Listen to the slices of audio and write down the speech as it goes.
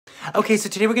Okay, so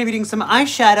today we're gonna be doing some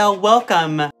eyeshadow.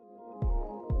 Welcome.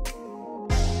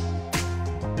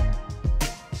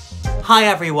 Hi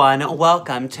everyone,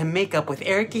 welcome to Makeup with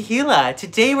Kehela.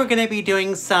 Today we're gonna be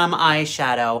doing some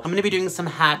eyeshadow. I'm gonna be doing some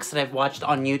hacks that I've watched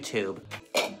on YouTube.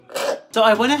 So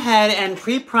I went ahead and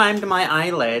pre-primed my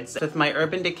eyelids with my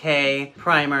Urban Decay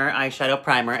primer, eyeshadow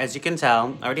primer. As you can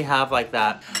tell, I already have like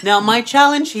that. Now my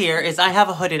challenge here is I have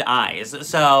hooded eyes,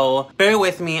 so bear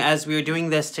with me as we're doing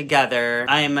this together.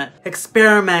 I'm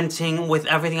experimenting with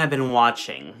everything I've been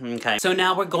watching, okay? So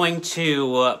now we're going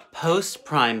to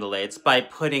post-prime the lids by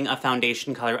putting a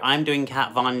foundation color. I'm doing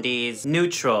Kat Von D's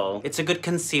Neutral. It's a good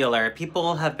concealer.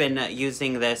 People have been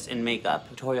using this in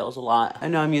makeup tutorials a lot. I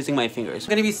know I'm using my fingers. I'm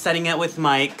gonna be setting it with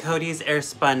my Coty's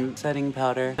Airspun setting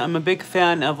powder. I'm a big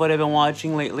fan of what I've been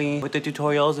watching lately with the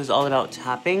tutorials. Is all about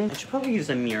tapping. I should probably use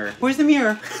a mirror. Where's the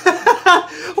mirror?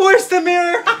 Where's the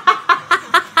mirror?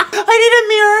 I need a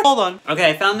mirror. Hold on. Okay,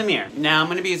 I found the mirror. Now I'm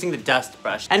gonna be using the dust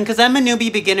brush. And because I'm a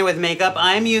newbie beginner with makeup,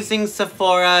 I'm using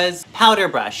Sephora's powder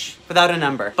brush without a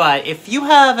number. But if you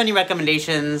have any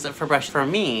recommendations for brush for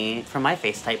me, for my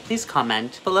face type, please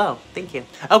comment below. Thank you.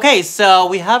 Okay, so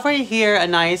we have right here a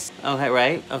nice, okay,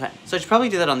 right? Okay, so I should probably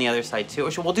do that on the other side too.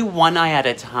 Or we'll do one eye at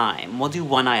a time. We'll do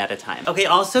one eye at a time. Okay,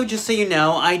 also, just so you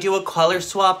know, I do a color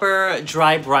swapper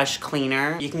dry brush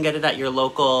cleaner. You can get it at your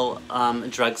local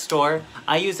drugstore.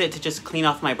 I use it to just clean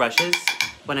off my brushes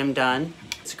when I'm done.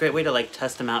 It's a great way to like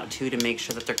test them out too, to make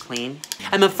sure that they're clean.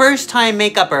 I'm a first-time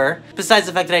makeupper, besides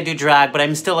the fact that I do drag, but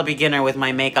I'm still a beginner with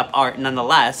my makeup art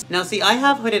nonetheless. Now see, I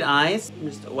have hooded eyes. I'm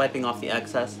just wiping off the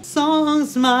excess.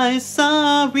 Songs my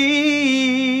sorry.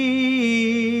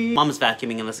 Mom's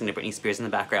vacuuming and listening to Britney Spears in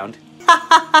the background.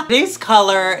 Today's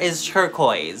color is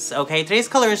turquoise, okay? Today's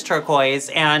color is turquoise,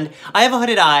 and I have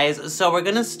hooded eyes, so we're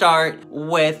gonna start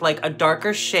with like a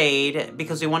darker shade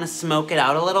because we want to smoke it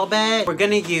out a little bit. We're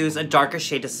gonna use a darker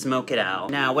shade to smoke it out.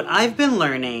 Now, what I've been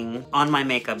learning on my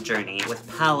makeup journey with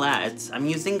palettes,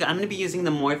 I'm gonna be using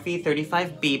the Morphe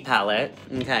 35B palette,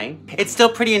 okay? It's still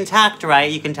pretty intact, right?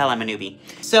 You can tell I'm a newbie.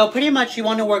 So pretty much you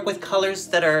want to work with colors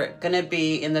that are gonna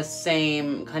be in the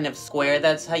same kind of square.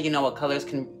 That's how you know what colors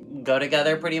can go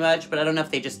together pretty much, but I don't know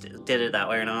if they just did it that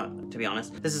way or not, to be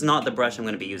honest. This is not the brush I'm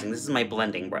going to be using. This is my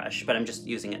blending brush, but I'm just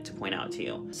using it to point out to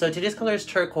you. So today's color is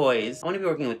turquoise. I want to be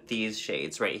working with these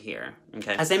shades right here,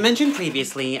 okay? As I mentioned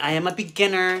previously, I am a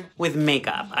beginner with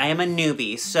makeup. I am a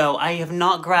newbie, so I have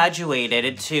not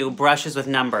graduated to brushes with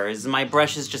numbers. My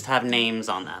brushes just have names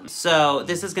on them. So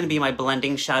this is going to be my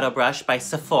blending shadow brush by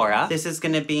Sephora. This is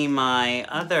going to be my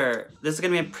this is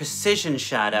going to be a precision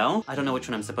shadow. I don't know which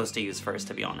one I'm supposed to use first,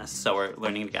 to be honest. So we're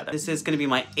learning together. This is gonna be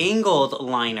my angled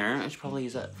liner. I should probably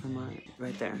use that for my,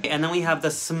 right there. And then we have the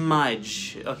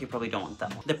smudge. Okay, probably don't want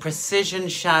that one. The precision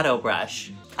shadow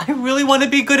brush. I really wanna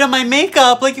be good at my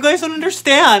makeup. Like, you guys don't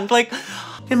understand. Like,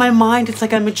 in my mind, it's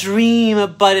like I'm a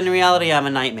dream, but in reality, I'm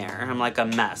a nightmare. I'm like a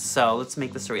mess. So let's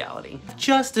make this a reality.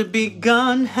 Just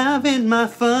begun having my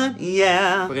fun,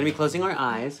 yeah. We're gonna be closing our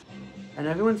eyes. And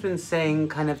everyone's been saying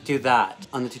kind of do that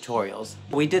on the tutorials.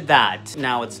 We did that,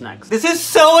 now what's next? This is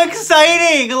so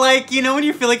exciting! Like, you know when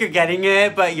you feel like you're getting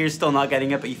it, but you're still not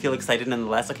getting it, but you feel excited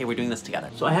nonetheless? Okay, we're doing this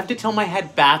together. So I have to tilt my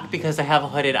head back because I have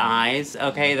hooded eyes,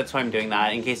 okay? That's why I'm doing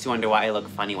that, in case you wonder why I look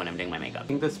funny when I'm doing my makeup. I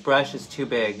think this brush is too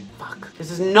big. Fuck.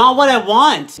 This is not what I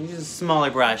want! Use a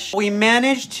smaller brush. We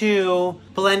managed to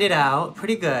blend it out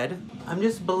pretty good. I'm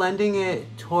just blending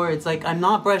it towards, like, I'm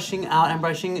not brushing out, I'm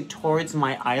brushing it towards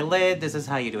my eyelid. This is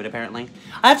how you do it, apparently.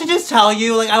 I have to just tell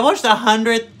you, like, I watched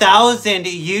 100,000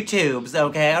 YouTubes,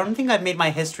 okay? I don't think I've made my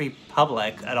history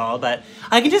public at all, but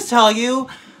I can just tell you,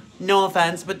 no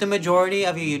offense, but the majority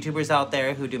of you YouTubers out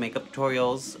there who do makeup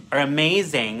tutorials are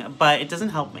amazing, but it doesn't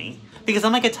help me. Because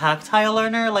I'm like a tactile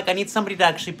learner, like, I need somebody to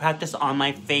actually practice on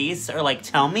my face or, like,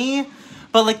 tell me.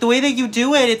 But like the way that you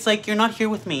do it, it's like you're not here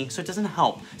with me, so it doesn't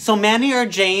help. So Manny or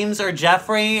James or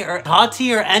Jeffrey or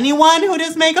Tati or anyone who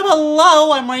does makeup,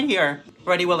 hello, I'm right here.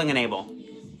 Ready, willing, and able.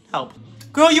 Help.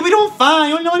 Girl, you'll be doing fine,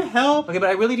 you don't know what help. Okay, but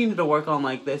I really needed to work on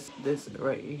like this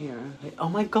right here. Oh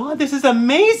my God, this is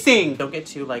amazing. Don't get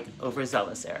too like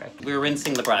overzealous, Eric. We're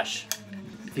rinsing the brush.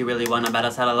 If you really want to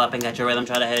better settle up and get your rhythm,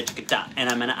 try to hit it, and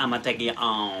I'ma take your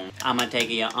own. I'ma take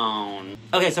your own.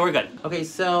 Okay, so we're good. Okay,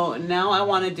 so now I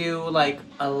want to do like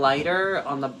a lighter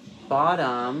on the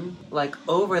bottom, like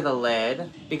over the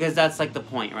lid, because that's like the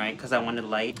point, right? Because I wanted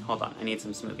light. Hold on, I need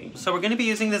some smoothie. So we're gonna be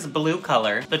using this blue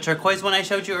color, the turquoise one I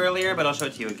showed you earlier, but I'll show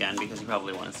it to you again because you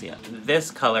probably want to see it. This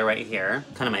color right here,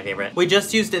 kind of my favorite. We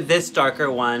just used this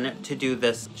darker one to do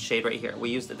this shade right here. We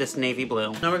used this navy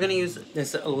blue. Now we're gonna use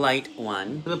this light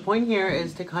one. So the point here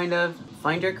is to kind of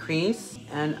find your crease,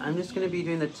 and I'm just gonna be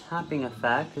doing the tapping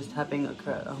effect. Just tapping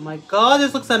across. Oh my god,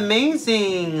 this looks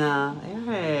amazing!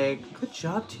 Eric, good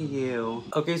job to you.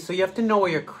 Okay, so you have to know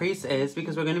where your crease is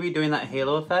because we're gonna be doing that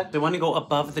halo effect. We wanna go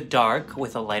above the dark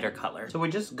with a lighter color. So we're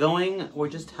just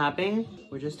tapping.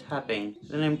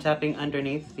 Then I'm tapping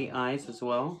underneath the eyes as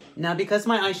well. Now, because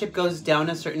my eye shape goes down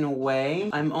a certain way,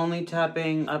 I'm only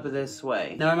tapping up this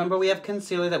way. Now remember, we have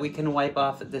concealer that we can wipe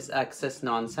off this excess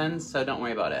nonsense, so don't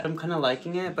worry about it. I'm kind of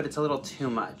liking it, but it's a little too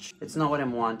much. It's not what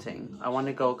I'm wanting. I want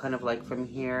to go kind of like from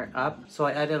here up, so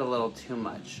I added a little too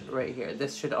much right here.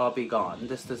 This should all be gone.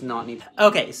 This does not need...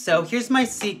 Okay, so here's my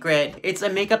secret. It's a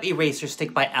makeup eraser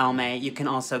stick by Almay. You can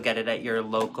also get it at your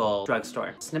local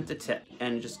drugstore. Snip the tip,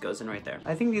 and it just goes in right there.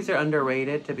 I think these are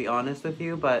underrated, to be honest with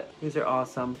you, but these are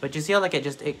awesome. But you see how like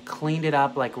it cleaned it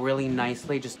up like really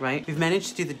nicely, just right? We've managed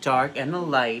to do the dark and the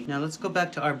light. Now let's go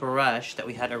back to our brush that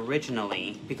we had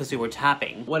originally because we were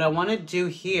tapping. What I want to do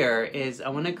here is I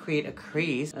want to create a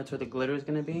crease. That's where the glitter is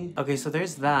going to be. Okay, so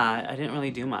there's that. I didn't really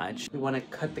do much. We want to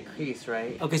cut the crease,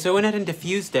 right? Okay, so I went ahead and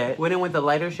diffused it. Went in with the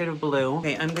lighter shade of blue.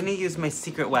 Okay, I'm going to use my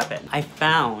secret weapon. I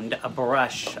found a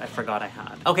brush I forgot I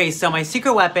had. Okay, so my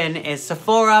secret weapon is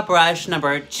Sephora brush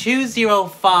number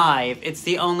 205. It's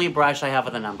the only brush I have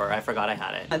with a number. I forgot I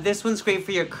had it. This one's great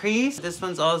for your crease. This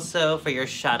one's also for your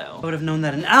shadow. I would have known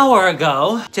that an hour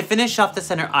ago. To finish off the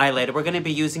center eyelid, we're going to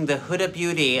be using the Huda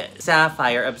Beauty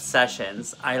Sapphire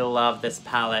Obsessions. I love this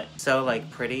palette. So like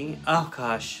pretty. Oh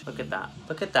gosh, look at that.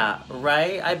 Look at that,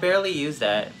 right? I barely used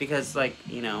it because like,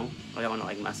 you know, I don't want to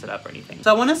like mess it up or anything.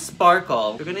 So I want to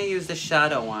sparkle. We're going to use the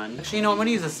shadow one. Actually, you know, I'm going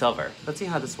to use the silver. Let's see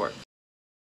how this works.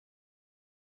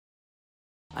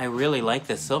 I really like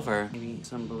this silver. Maybe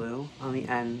some blue on the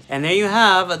end. And there you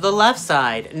have the left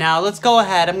side. Now let's go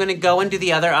ahead. I'm gonna go and do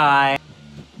the other eye.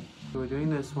 We're doing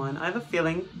this one. I have a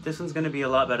feeling this one's gonna be a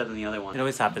lot better than the other one. It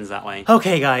always happens that way.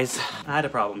 Okay, guys. I had a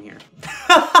problem here.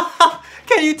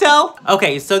 Can you tell?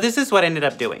 Okay, so this is what I ended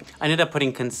up doing. I ended up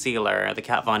putting concealer, the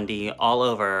Kat Von D, all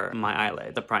over my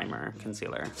eyelid. The primer,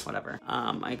 concealer, whatever.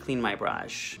 I cleaned my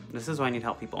brush. This is why I need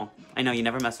help, people. I know you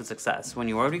never mess with success. When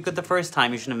you were already good the first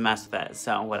time, you shouldn't have messed with it.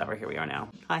 So whatever, here we are now.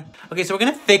 Hi. Okay, so we're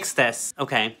gonna fix this.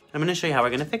 Okay, I'm gonna show you how we're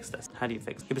gonna fix this. How do you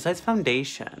fix it? Okay, besides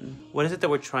foundation, what is it that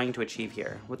we're trying to achieve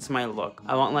here? What's my look?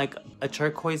 I want like a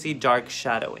turquoisey, dark,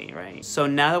 shadowy, right? So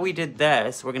now that we did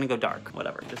this, we're gonna go dark.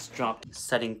 Whatever, just dropped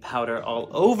setting powder all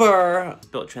over.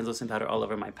 Spilled translucent powder all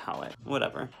over my palette.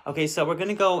 Whatever. Okay, so we're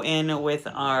gonna go in with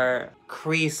our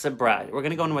crease brush. We're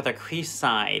gonna go in with our crease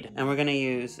side, and we're gonna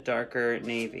use darker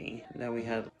navy that we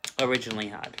had originally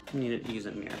had. I need to use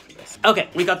a mirror for this. Okay,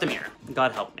 we got the mirror.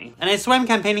 God help me. And I swear I'm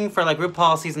campaigning for like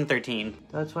RuPaul season 13.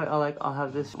 That's why I'll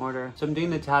have this order. So I'm doing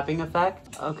the tapping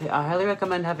effect. Okay, I highly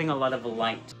recommend having a lot of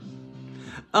light.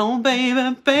 Oh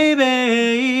baby,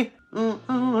 baby.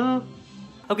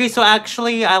 Okay, so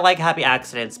actually, I like happy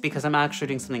accidents because I'm actually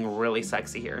doing something really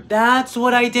sexy here. That's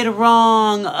what I did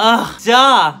wrong. Ugh,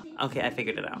 duh. Okay, I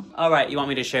figured it out. All right, you want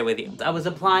me to share with you. I was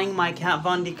applying my Kat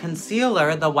Von D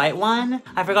concealer, the white one.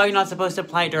 I forgot you're not supposed to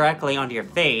apply it directly onto your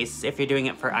face. If you're doing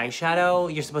it for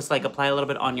eyeshadow, you're supposed to like apply a little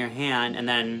bit on your hand and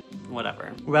then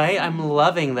whatever. Right? I'm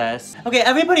loving this. Okay,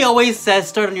 everybody always says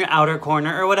start on your outer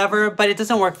corner or whatever, but it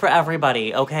doesn't work for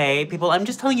everybody, okay? People, I'm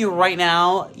just telling you right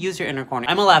now, use your inner corner.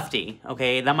 I'm a lefty,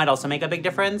 okay? That might also make a big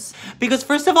difference. Because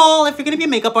first of all, if you're gonna be a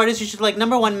makeup artist, you should like,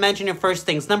 number one, mention your first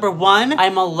things. Number one,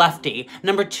 I'm a lefty.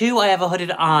 Number two, I have a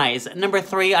hooded eyes. Number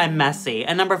three, I'm messy.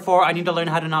 And number four, I need to learn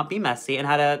how to not be messy and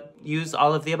how to use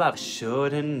all of the above.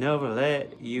 Shouldn't never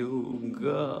let you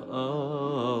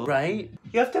go. Right?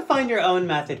 You have to find your own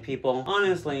method, people.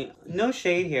 Honestly, no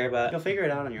shade here, but you'll figure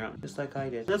it out on your own, just like I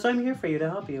did. That's why I'm here for you, to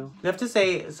help you. You have to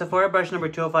say, Sephora brush number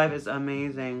 205 is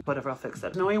amazing. Whatever, I'll fix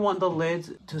it. Now we want the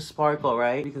lids to sparkle,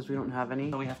 right? Because we don't have any,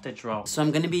 so we have to draw. So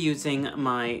I'm gonna be using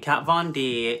my Kat Von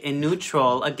D in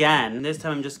neutral again. This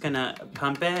time I'm just gonna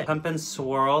pump and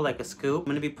swirl like a scoop. I'm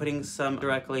gonna be putting some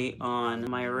directly on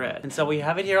my wrist. And so we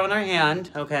have it here on our hand,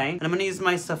 okay? And I'm gonna use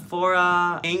my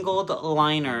Sephora angled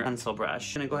liner pencil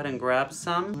brush. I'm gonna go ahead and grab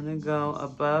some. I'm gonna go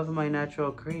above my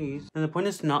natural crease. And the point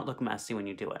is to not look messy when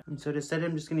you do it. And so to set it,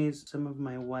 I'm just gonna use some of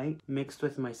my white mixed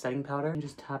with my setting powder and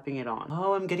just tapping it on.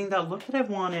 Oh, I'm getting that look that I've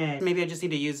wanted. Maybe I just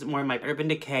need to use more of my Urban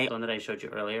Decay one that I showed you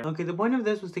earlier. Okay, the point of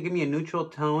this was to give me a neutral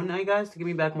tone, I guess, to give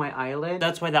me back my eyelid.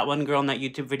 That's why that one girl in that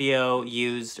YouTube video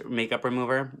used makeup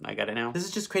remover. I got it now. This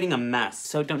is just creating a mess,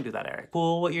 so don't do that, Eric.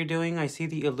 Cool what you're doing. I see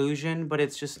the illusion, but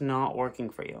it's just not working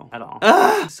for you at all.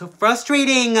 Ugh, so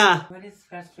frustrating. What is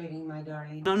frustrating, my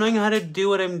darling? Not knowing how to do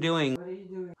what I'm doing. What are you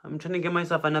doing? I'm trying to give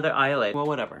myself another eyelid. Well,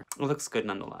 whatever. It looks good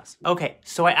nonetheless. Okay,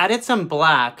 so I added some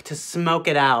black to smoke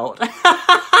it out.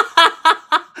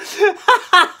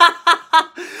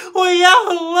 Well, yeah,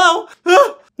 hello.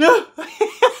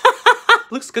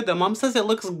 Looks good though. Mom says it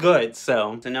looks good,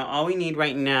 so now all we need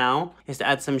right now is to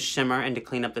add some shimmer and to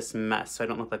clean up this mess so I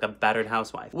don't look like a battered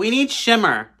housewife. We need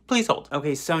shimmer. Please hold.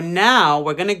 Okay, so now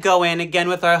we're gonna go in again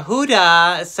with our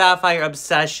Huda Sapphire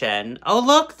Obsession. Oh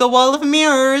look, the wall of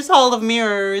mirrors, hall of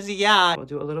mirrors, yeah. We'll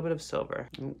do a little bit of silver.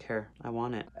 I don't care, I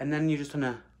want it. And then you just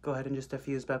wanna go ahead and just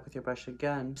diffuse back with your brush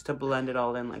again, just to blend it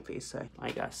all in like they say, I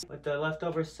guess. With the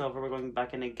leftover silver, we're going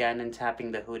back in again and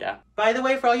tapping the Huda. By the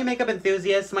way, for all you makeup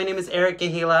enthusiasts, my name is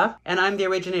Kehela, and I'm the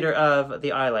originator of the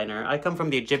eyeliner. I come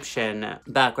from the Egyptian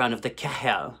background of the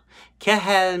Kehela.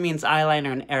 Kehel means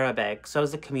eyeliner in Arabic, so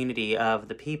is the community of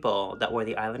the people that wore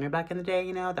the eyeliner back in the day,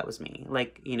 you know? That was me.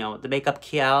 Like, you know, the makeup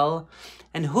Kiel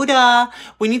and Huda.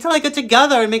 We need to like get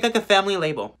together and make like a family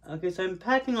label. Okay, so I'm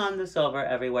packing on the silver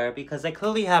everywhere because I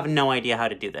clearly have no idea how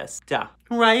to do this. Duh.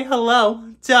 Right? Hello?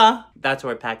 Duh. That's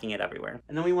where we're packing it everywhere.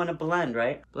 And then we want to blend,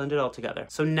 right? Blend it all together.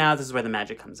 So now this is where the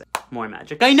magic comes in. More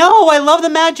magic. I know! I love the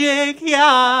magic!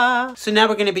 Yeah! So now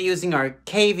we're going to be using our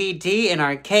KVD and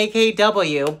our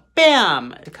KKW.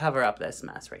 Bam! To cover up this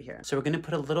mess right here. So we're going to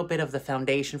put a little bit of the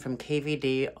foundation from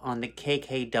KVD on the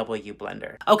KKW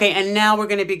blender. Okay, and now we're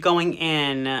going to be going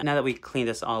in, now that we cleaned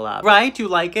this all up. Right? Do you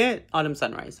like it? Autumn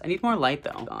sunrise. I need more light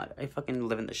though. God, I fucking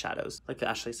live in the shadows. Like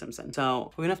Ashley Simpson.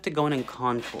 So we're going to have to go in and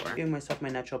contour. Giving myself my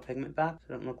natural pigment back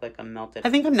so I don't look like I'm melted. I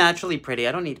think I'm naturally pretty.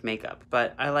 I don't need makeup,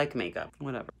 but I like makeup.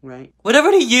 Whatever, right?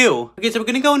 Whatever to you! Okay, so we're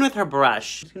going to go in with her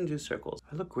brush. I'm just going to do circles.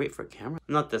 I look great for camera.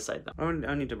 Not this side though. I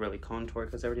don't need to really contour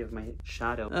because I already have my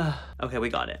shadow. Okay, we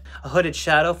got it. A hooded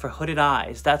shadow for hooded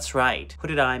eyes. That's right.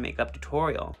 Hooded eye makeup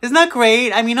tutorial. Isn't that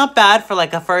great? I mean, not bad for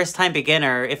like a first time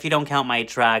beginner if you don't count my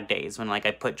drag days when like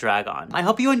I put drag on. I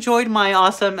hope you enjoyed my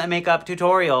awesome makeup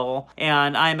tutorial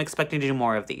and I'm expecting to do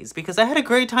more of these because I had a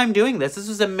great time doing this. This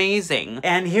was amazing.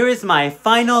 And here is my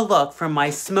final look from my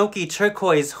smoky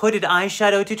turquoise hooded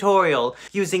eyeshadow tutorial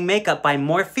using makeup by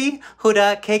Morphe,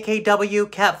 Huda, KKW,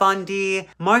 Kat Von D,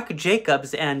 Marc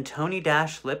Jacobs, and Tony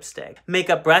Dash Lipstick.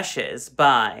 Makeup brushes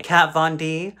by Kat Von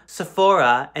D,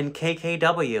 Sephora, and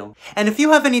KKW. And if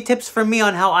you have any tips for me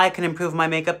on how I can improve my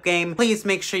makeup game, please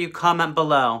make sure you comment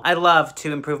below. I'd love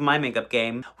to improve my makeup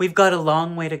game. We've got a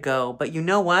long way to go, but you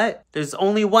know what? There's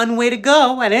only one way to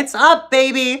go, and it's up,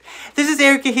 baby! This is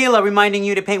Kehela reminding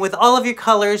you to paint with all of your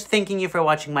colors, thanking you for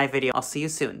watching my video. I'll see you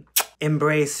soon.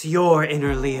 Embrace your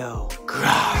inner Leo.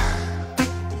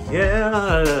 Grawr.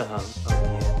 Yeah.